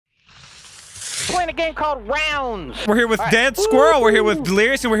playing a game called Rounds. We're here with Dead Squirrel. We're here with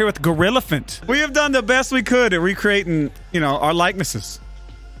Delirious, and we're here with Gorillafant. We have done the best we could at recreating, our likenesses.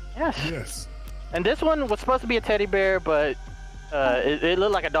 Yes. And this one was supposed to be a teddy bear, but it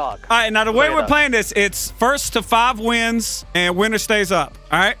looked like a dog. All right, now the way we're playing this, it's first to 5 wins, and winner stays up.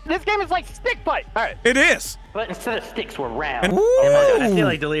 All right? This game is like stick fight. All right. It is. But instead of sticks, we're round. I feel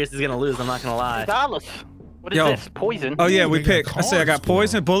like Delirious is going to lose. I'm not going to lie. Dollars. What is this? Poison? Oh, yeah, we pick. I say I got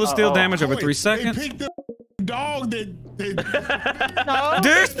poison, bullet steel damage over 3 seconds. They picked the dog that... No.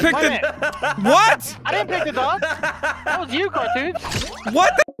 Dude, picked the... What? I didn't pick the dog. That was you, CaRtOoNz.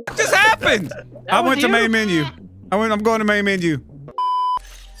 What the just happened? I went to main menu. I'm going to main menu.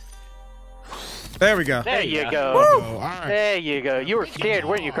 There we go. There you go. All right. There you go. You were scared,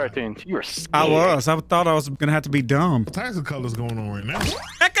 weren't you, CaRtOoNz? You were scared. I was. I thought I was going to have to be dumb. What types of colors going on right now?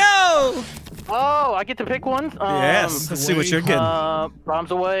 Echo! Oh, I get to pick ones? Yes. Let's see what you're getting. Bombs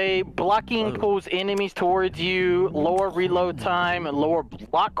away. Blocking pulls enemies towards you. Lower reload time and lower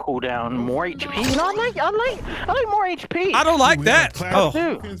block cooldown. More HP. No, I like more HP. I don't like that. Oh.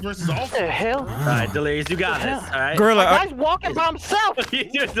 Versus What the hell? All right, Delirious, you got this. All right. Gorilla. The guy's walking by himself. You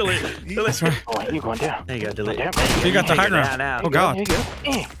do it, Delirious. That's right. Oh, you're going down. There you go, Delirious. You got the high ground. Now. Oh, God. There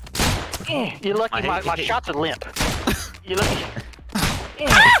you go. You're lucky my shots are limp. You're lucky.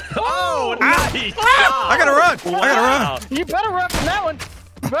 Oh, nice! I gotta run! I gotta run! You better run from that one!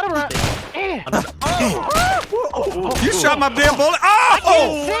 You better run! You shot my damn bullet! I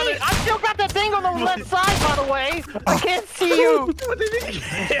Oh! can't see! I still got that thing on the left side, by the way! I can't see you!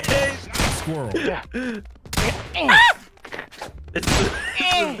 Squirrel.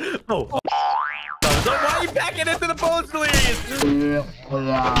 Oh. So why are you backing into the bullets, Delirious?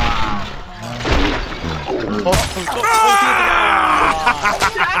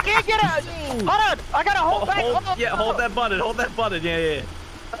 I can't get it! Hold on! I gotta hold back! Hold that button. Hold that button. Yeah.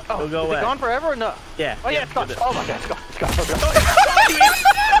 It'll go away. Is it gone forever or no? Yeah. Oh, yeah, it's gone. Oh, my God, it's gone. It's gone. It's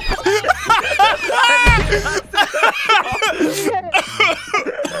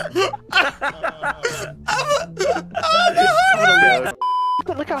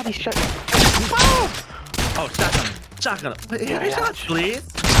gone. Look at all these shots. Oh, shotgun. Shots, please.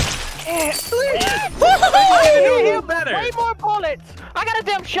 Better. Way more bullets. I got a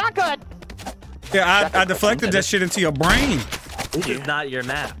damn shotgun. Yeah, I deflected that shit into your brain. This is not your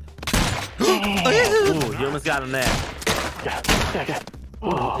map. Ooh, you almost got him there.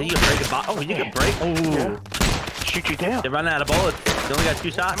 Oh, You can break a box. Oh, you can break. Ooh. Shoot you down. You're running out of bullets. You only got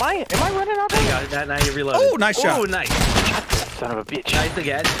 2 shots. Am I running out There you there? go. Now you're reloading. Oh, nice shot. Oh, nice. Son of a bitch. Nice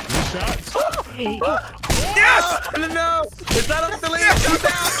again. Yes! No! It's not up to Delirious. Come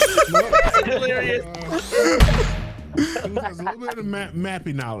down! Delirious. Has a little bit of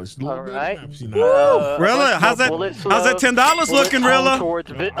mappy knowledge. All right. Rilla, how's that $10 looking, Rilla?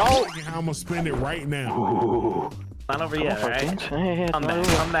 How I'm gonna spend it right now. Not over yet, right?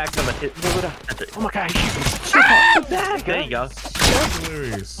 Come back to the hit. Oh my God. There you go.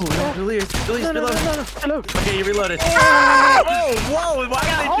 Delirious. Delirious, reload. Hello. Okay, you reloaded. Whoa, why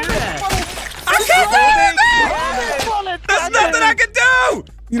did they do that? I can't do it! There's nothing I can do!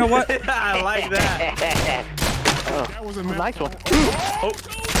 You know what? I like that. That was a Nice one. Oh.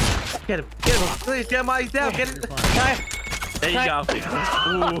 Get him. Please, get him while he's down. Get him. There you go.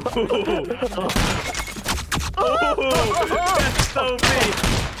 That's so big.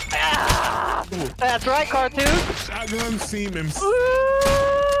 That's right, CaRtOoNz. shotgun seam.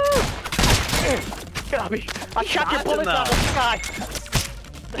 Got me. I shot your bullets out of the sky.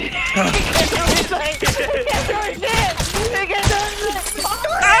 He can't do anything. He can't do anything. He can't do anything.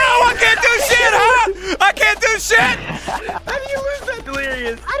 Oh, I can't do shit, huh? I can't do shit! How do you lose that,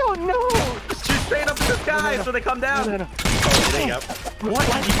 Delirious? I don't know. Shoot straight up in the sky so they come down. No. Oh, there you go. What?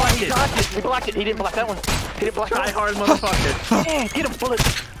 You blocked it. He blocked it. He didn't block that one. He didn't block that Try one. hard, motherfucker. Yeah, get him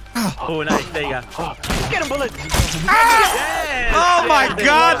bullets. Oh, nice. There you go. Get him bullets. Yes. Oh my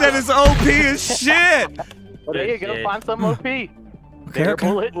God, that is OP as shit! Well, there you go. Find some OP. Okay.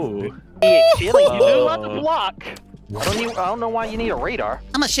 Bullet. Ooh. Yeah, Chili, you do love to block. I don't know why you need a radar.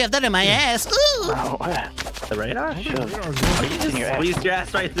 I'm gonna shove that in my ass. Ooh. Oh, The radar? sure. Squeezed your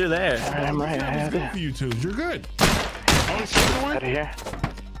ass right through there. I'm right. I have it. You two, you're good. Out of here.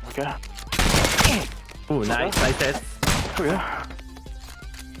 Okay. Ooh, nice hit. Here we go.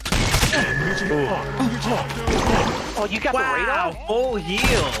 Oh, you got the radar? Full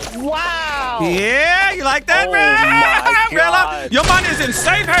heal. Wow! Yeah, you like that, Oh man? my Rilla, God. your money is in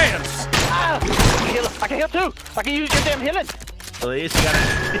safe hands. Ah, I can heal too. I can use your damn healing. At least you gotta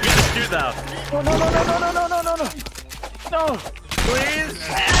shoot though. No. please.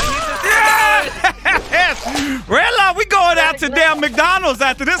 Yes! Rilla, we going out to damn McDonald's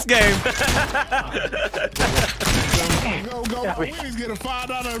after this game. Go. Please get a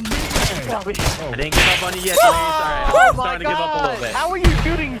 $5 big bag. I didn't give up on you yet, please. All right, I'm starting to give up a little bit. How are you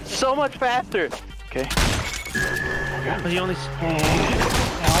shooting so much faster? Okay. But he only shot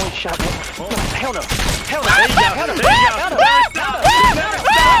one. Hell no. Hell no.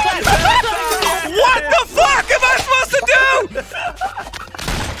 What the fuck am I supposed to do?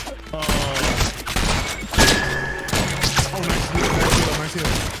 Nice hit.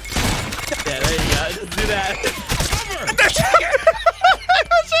 Yeah, there you go. Just do that.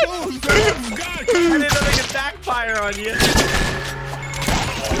 I didn't know they could backfire on you.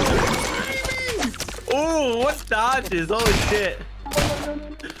 Ooh, what dodges? Holy shit.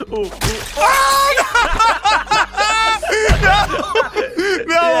 Ooh.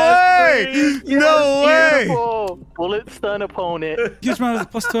 No way! No way! Beautiful. Bullet stun opponent. Here's my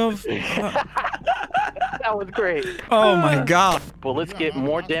plus 12. That was great. Oh my god. Bullets get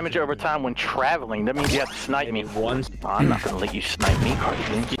more damage over time when traveling. That means you have to snipe me once. Oh, I'm not gonna let you snipe me,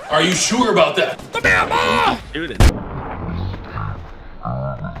 CaRtOoNz. Are you sure about that? Shoot it.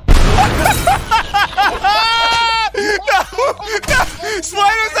 No!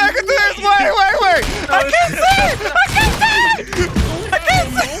 Spider second to this! Wait! I can't see! I can't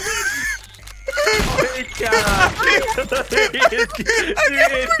see! Great job.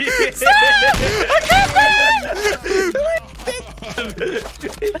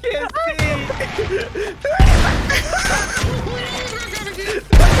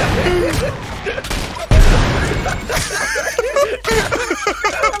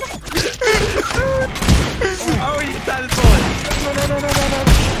 Oh, you shot his bullet.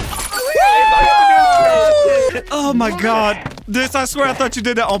 No. Oh my god. This, I swear I thought you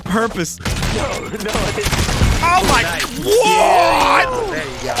did that on purpose. No, I didn't. Oh my Nice. What? There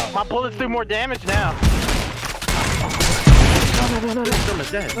you go. My bullets do more damage now. Someone's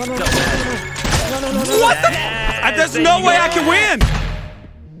dead. What the? There's no way I can win.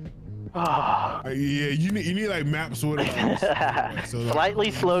 Yeah, you need like maps with it. Slightly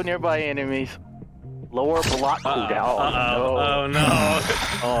slow nearby enemies. Lower block cooldown. Oh no.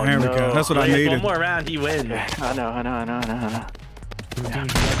 Oh, There we no. go. That's what I needed. One more round, he wins. I know.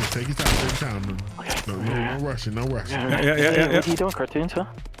 Take your time. No rushing. Yeah. What are you doing, CaRtOoNz, huh?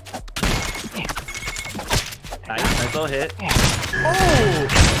 Nice little hit.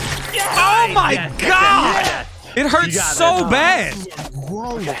 Oh my god! Yes. It hurts so bad.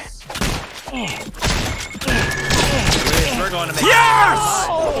 Gross. We're going to make Yes!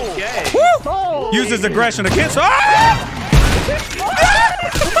 Okay. Woo! Use his aggression against. Ah!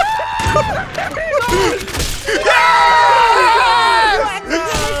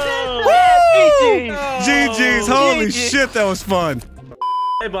 GG's. Holy shit, that was fun.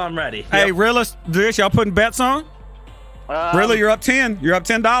 Hey, I'm ready. Hey, Rilla, y'all putting bets on? Rilla, you're up 10. You're up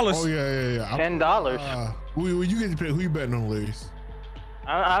 $10. Oh yeah. $10. Well, you get to pick who you betting on, ladies.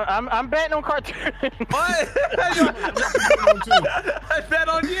 I'm betting on CaRtOoNz. What? I bet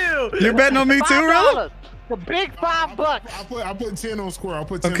on you. You're betting on me too, Rilla? The big $5. I put 10 on Squirrel. I'll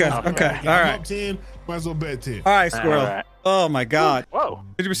put 10 Okay, on Squirrel. okay, If all I'm right. up 10, might as well bet 10. All right, Squirrel. All right. Oh my god. Whoa.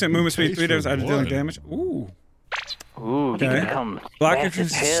 50% movement speed, 3 damage, added dealing damage. Ooh. Ooh, Okay. you can become Block fast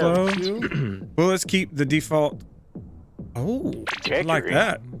is as hell. slow. Bullets keep the default. Oh, I like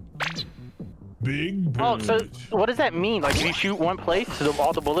that. Big Oh, so bullet. what does that mean? Like, if you shoot one place, so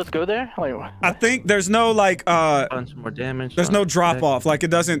all the bullets go there? Like, what? I think there's no like Bunch more damage. there's no drop off. Like it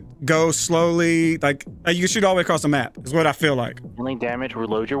doesn't go slowly. Like you can shoot all the way across the map. Is what I feel like. Only damage,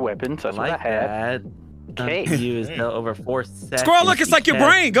 reload your weapons. That's like what I had. that. Okay. Used over 4 seconds. Squirrel, look, it's like your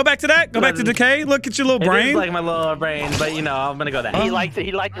brain. Go back to that. Go back to decay. Look at your little It brain. is like my little brain, but you know, I'm gonna go that. He likes it.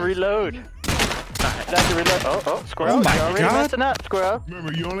 He likes to reload. That's to reload. Oh, Squirrel. Oh my You're already God. messing up, Squirrel.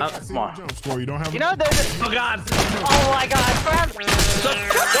 Remember, you only got a come single on. jump score. You don't have. You know, there's. Oh God! Oh my God, Squirrel.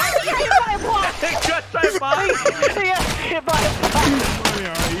 Just try to find. Yeah, hit by a money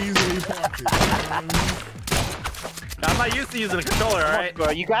are easily parted. I'm not used to using a controller, all right?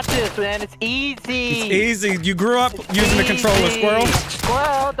 Squirrel, you got this, man. It's easy. It's easy. You grew up using the controller, Squirrel.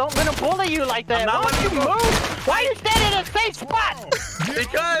 Squirrel, don't let him bully you like that. I'm not Why don't you letting him move? Why are you standing in a safe spot?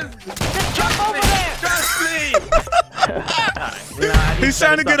 Because Just jump over there. trust me. He's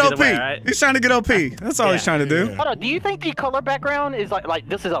trying to get OP. Right? He's trying to get OP. That's all he's trying to do. Hold on, do you think the color background is like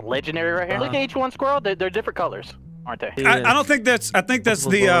this is a legendary right here? Look at H1 Squirrel. They're different colors, aren't they? I don't think that's. I think that's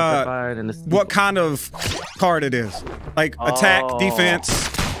the what kind of card it is. Like attack, defense,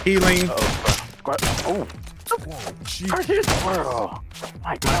 healing. Oh, CaRtOoNz Squirrel.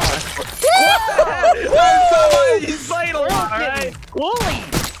 My God. He's playing a lot, right? Wooly.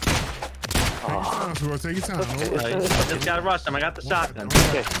 Take your time. Just gotta rush him. I got the shotgun.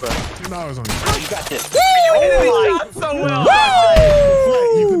 Okay, bro. $10 on you. You got this. You shot so well.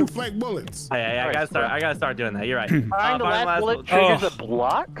 You can deflect bullets. Hey, I gotta start doing that. You're right. Find the last bullet triggers a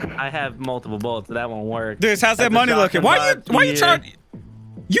block. I have multiple bullets, so that won't work. Dude, how's that money looking? Why you charging?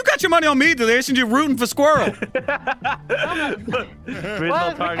 You got your money on me, Delirious, and you're rooting for Squirrel. Well,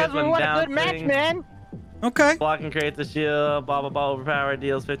 it's because we want a good match, man. Okay. Blocking creates a shield, blah, blah, blah, overpowered,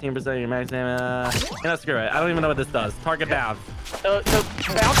 deals 15% of your max damage. You know, screw it. I don't even know what this does. Target bounce. So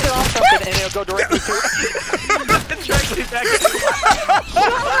bounce it off something and it'll go directly to it. Directly back.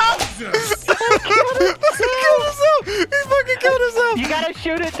 He fucking killed himself. You gotta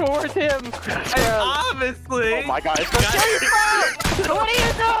shoot it towards him. Obviously. Oh my God, it's gonna kill yourself. What are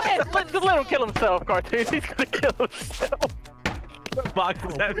you doing? Let him kill himself, CaRtOoNz. He's gonna kill himself. Box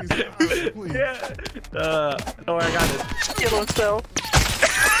that. Yeah. Don't worry, I got this. Kill himself.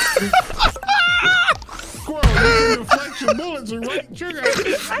 Squirrel, you can deflect your bullets and right trigger.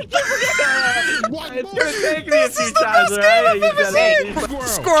 It's gonna take me a few times, right?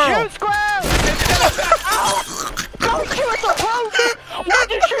 Squirrel. Shoot, Squirrel. Don't shoot the rope. Why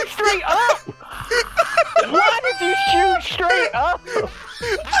did you shoot straight up? Why did you shoot straight up?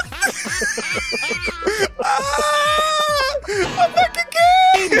 I'm fucking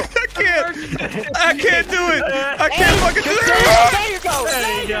game. I can't do it. I can't fucking do it. There you go.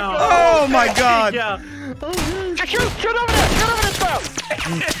 There you go. Oh my God. Shoot over there. Shoot over this throat.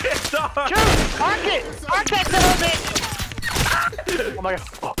 Shoot. Arc that son of a bitch. Oh my God.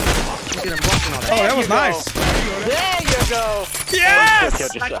 Oh, that was nice. There you go. Yes.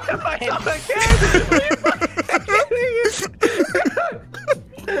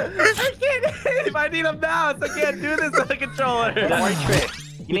 If I need a mouse, I can't do this on the controller. More trick.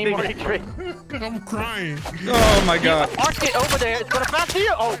 You need more trick. I'm crying. Oh my God. Arc it over there. It's gonna bounce to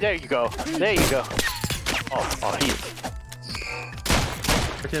you. Oh, there you go. There you go. Oh, he's.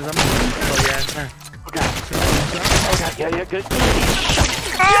 Oh God, yeah, good.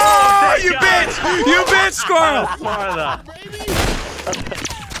 Oh, you bitch! You bitch, Squirrel!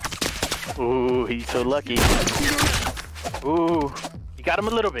 Ooh, he's so lucky. Ooh, you got him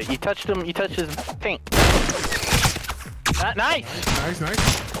a little bit. You touched him. You touched his paint. Nice. Nice.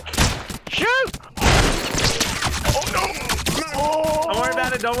 Shoot! Oh no! Oh. Don't worry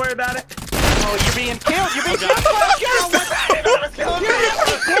about it. Don't worry about it. Oh, you're being killed. You're being killed.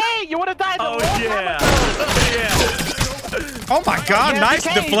 Hey, you would have died. Oh yeah. Oh my God, nice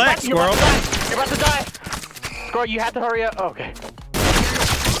deflect, Squirrel. You're about to die. Squirrel, you have to hurry up. Okay.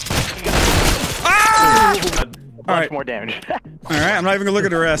 Ah! All right. More damage. All right, I'm not even gonna look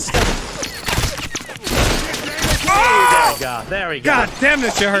at the rest. There we go. God damn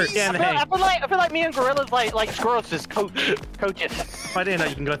it, you hurt. I feel like me and Gorilla's like Squirrel's just coaches. I didn't know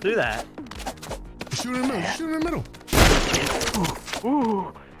you can go through that. Shoot in the middle. Shoot in the middle.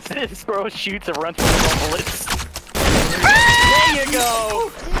 Ooh. Squirrel shoots and runs from the bullets. There you go.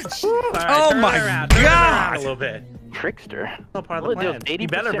 Right, oh my God. A little bit. Trickster. Part of the plan. 80% You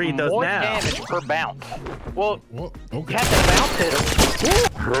better read those more now. damage per bounce. Well, okay. You have to bounce it.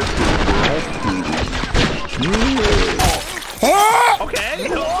 Oh! Okay,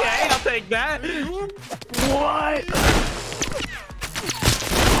 I'll take that. What?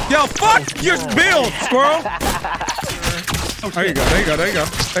 Yo, fuck your build, Squirrel. There you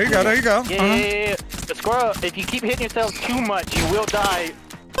go. Yeah. The Squirrel, if you keep hitting yourself too much, you will die.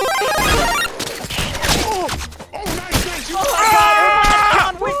 Nice. Oh my God,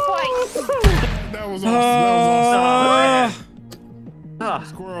 John Wick fight. That was awesome.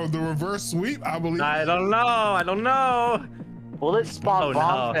 Squirrel, the reverse sweep, I believe. I don't know. Bullet spawn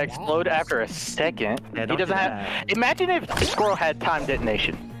bombs that explode after a second. Yeah, he doesn't have. Imagine if Squirrel had time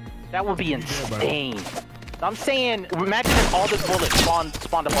detonation. That would be insane. I'm saying, imagine if all the bullets spawned a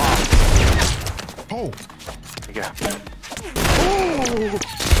bomb. Oh. There you go.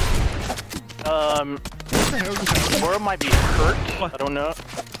 Squirrel might be hurt. I don't know.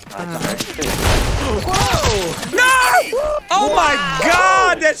 Whoa! No! Oh my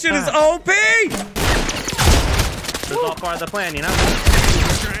God, that shit is OP! This is all part of the plan, you know?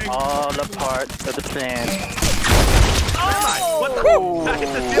 All the parts of the plan. Oh! What the? I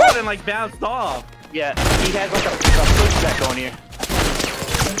hit the field and like bounced off. Yeah, he has like a pushback on you.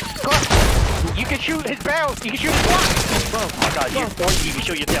 You can shoot his barrels. You can shoot his blocks. Oh my God, you can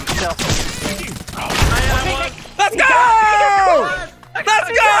shoot your damn self. Let's go! Let's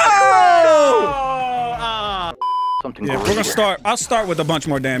go! Something. Yeah, we're gonna start. I'll start with a bunch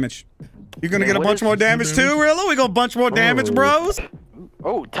more damage. You gonna get a bunch more damage too, Rilla? We gonna bunch more damage, bros?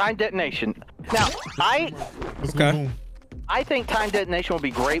 Oh, time detonation. Now, I think time detonation will be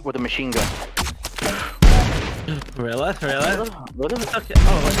great with a machine gun. Rilla? What is it? Okay.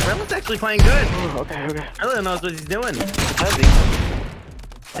 Oh, Rilla's actually playing good. Okay. Rilla knows what he's doing.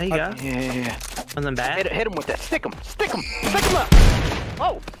 There you go. Yeah. Wasn't bad. Hit him with that. Stick him up.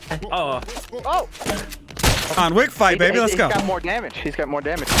 Oh. Come on, wig fight, baby. Let's go. He's got more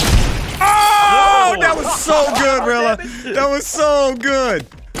damage. Oh, that was so good, Rilla. That was so good.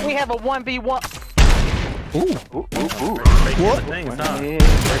 We have a 1v1. Ooh. Break things, huh?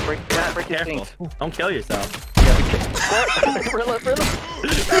 Break your Careful. things. Don't kill yourself. Rilla.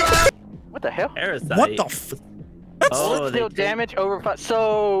 What the hell? Parasite. What the f? Oh, deal damage over 5.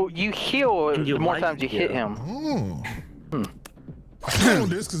 So you heal the more times you hit him. Oh. I know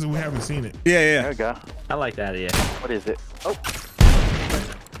this because we haven't seen it. There we go. I like that idea. What is it? Oh.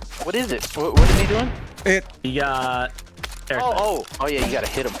 What is it? What is he doing? You got. Oh yeah, you gotta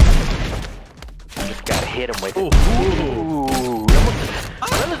hit him. You just gotta hit him with it. Ooh.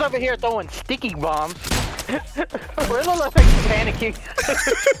 Rilla's over here throwing sticky bombs. Rilla looks like he's panicking.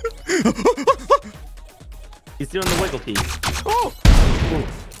 He's doing the wiggle piece. Ooh.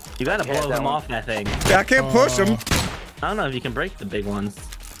 You gotta blow him off that thing. Yeah, I can't push him. I don't know if you can break the big ones.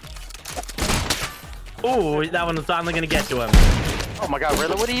 Ooh, that one was finally gonna get to him. Oh my god,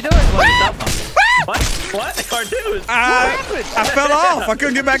 Rilla, what are you doing? What? CaRtOoNz? I fell off. I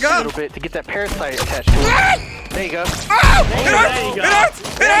couldn't get back A up. little bit to get that parasite attached to it. There you go. Oh! There you go. It hurts!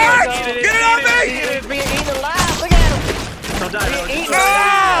 Get it on me! He's being eaten alive. Look at him. Don't die.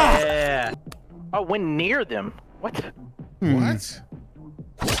 Yeah. Oh, went near them. What? What?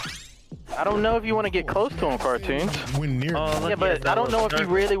 I don't know if you want to get close to him, CaRtOoNz. When near. Oh, Yeah, but I don't know if he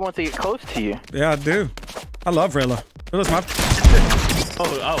really wants to get close to you. Yeah, I do. I love Rilla. Rilla's my... Oh,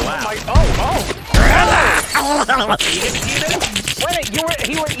 wow. Wait,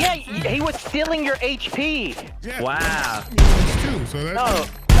 he was stealing your HP. Yeah. Wow. Too, so that's Oh,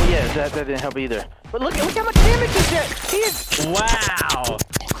 yeah, that didn't help either. But look how much damage he did. He is Wow.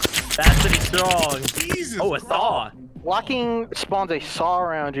 That's pretty strong. Jesus. Oh, a saw. blocking spawns a saw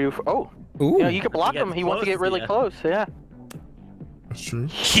around you. Ooh. You know, you can block him. He wants to get really close. Yeah. That's true.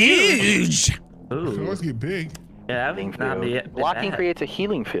 Huge. Ooh. So let's get big. Yeah, that would not be it. Blocking creates a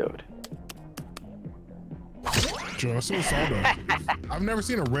healing field. Joe, I still saw that. I've never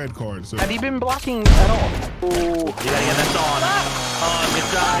seen a red card. So. Have you been blocking at all? Ooh. You gotta get that saw on. Oh, good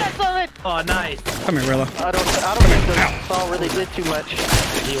job. Oh, nice. Come here, Rilla. I don't think the saw really did too much.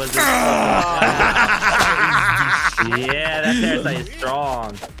 He was. Yeah, that parasite is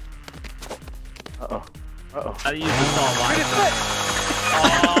strong. Uh-oh. How do you use the saw wisely?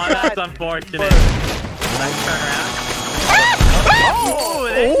 Oh, that's unfortunate. Nice turnaround. Oh,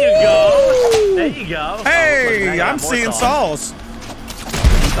 there you go. There you go. Hey, I'm seeing saws.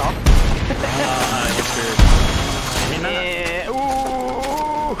 Yeah.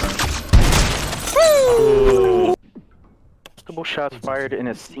 Woo! Multiple shots fired in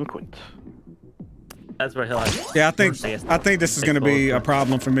a sequence. That's where he'll have. Yeah, I think this is gonna be a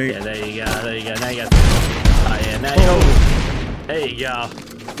problem for me. Yeah, there you go. There you go. Now you got. Oh yeah, now you. There you go.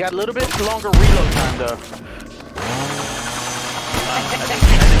 Got a little bit longer reload time though. I think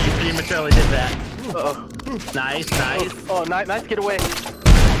you prematurely did that. Uh-oh. Nice. Oh, nice getaway.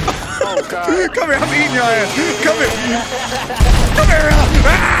 Oh god. Come here, I'm eating your ass. Come here. Come here, Rilla.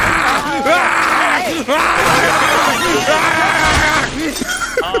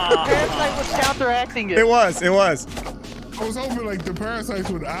 Parasite was counteracting it. It was. I was hoping like the parasites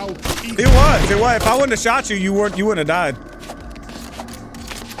would out. It was. If I wouldn't have shot you, you wouldn't have died.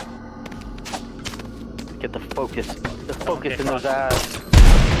 Get the focus. The focus in those eyes.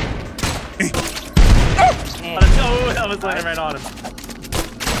 Oh, that was landing right on him.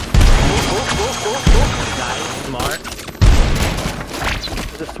 Nice, smart.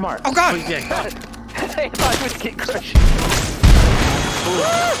 Is it smart? Oh god! Yeah, got it. I thought he was getting crushed.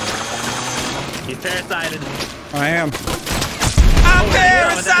 He's parasited. I am. I'm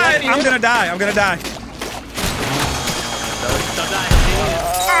parasited! I'm gonna die. Don't die.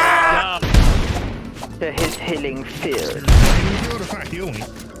 His healing field. It's not healing.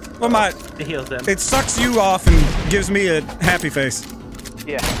 Well, It heals them. it sucks you off and gives me a happy face.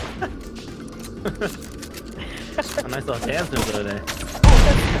 Yeah. A nice little dance move over there.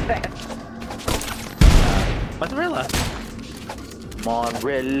 What's Rilla? Come on,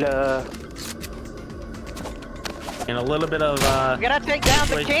 Rilla. And a little bit of We gotta take down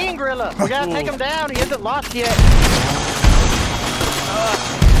the king, Rilla. We gotta take him down. He isn't lost yet.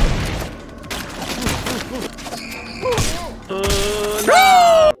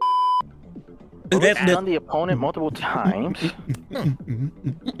 no! On the opponent multiple times.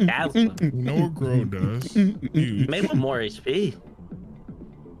 Dazzle. You know what Grow does? Huge. Maybe with more HP.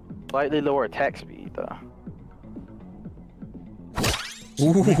 Slightly lower attack speed, though.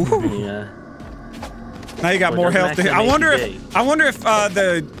 Yeah. Now you got Well, more doesn't health. actually I make you wonder if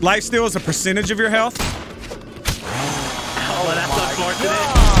the life steal is a percentage of your health. Oh, that's unfortunate.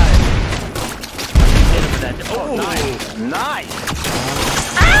 Oh, Nice.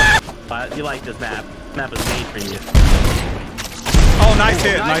 You like this map. This map is made for you. Oh, nice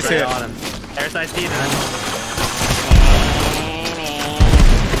hit. Nice hit. On him. Airside Steven.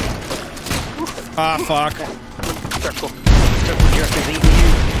 Ah, fuck. Circle jerk is eating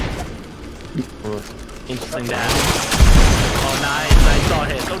you. Interesting that. Oh, nice. Nice saw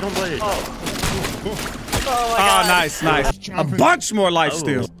hit. Oh, don't play it. Oh, nice. A bunch more life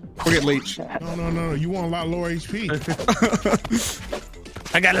steals. Forget leech. No. You want a lot lower HP.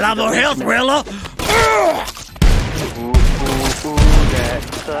 I got a lot more health, Rilla. Ooh, that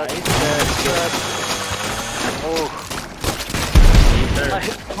sucks. Oh.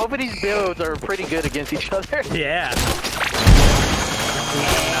 Both of these builds are pretty good against each other. Yeah.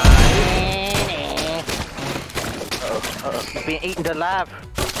 He's being eaten alive.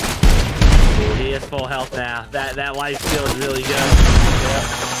 He is full health now. That life steal is really good.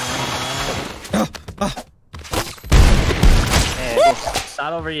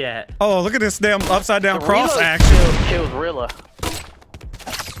 Not over yet. Oh, look at this damn upside down cross Reload action. kills Rilla.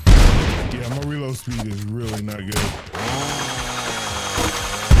 Yeah, my reload speed is really not good.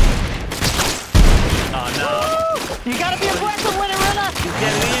 Oh no. You gotta be aggressive with it, Rilla. He's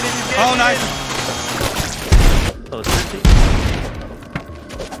getting in. Oh, nice. Oh, it's 50.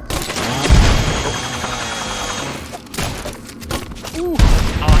 Oh,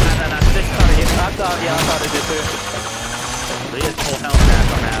 no. I thought it did too. He is full health now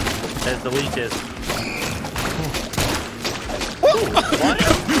somehow. As the leeches.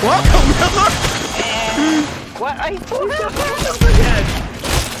 Welcome, Rilla. What? I full health.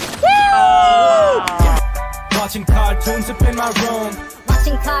 Watching cartoons up in my room.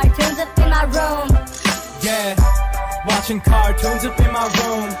 Watching cartoons up in my room. Yeah. Watching cartoons up in my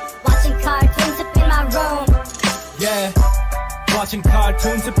room. Watching cartoons up in my room. Yeah. Watching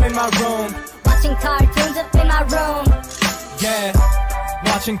cartoons up in my room. Watching cartoons up in my room. Yeah.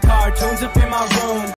 Watching cartoons up in my room.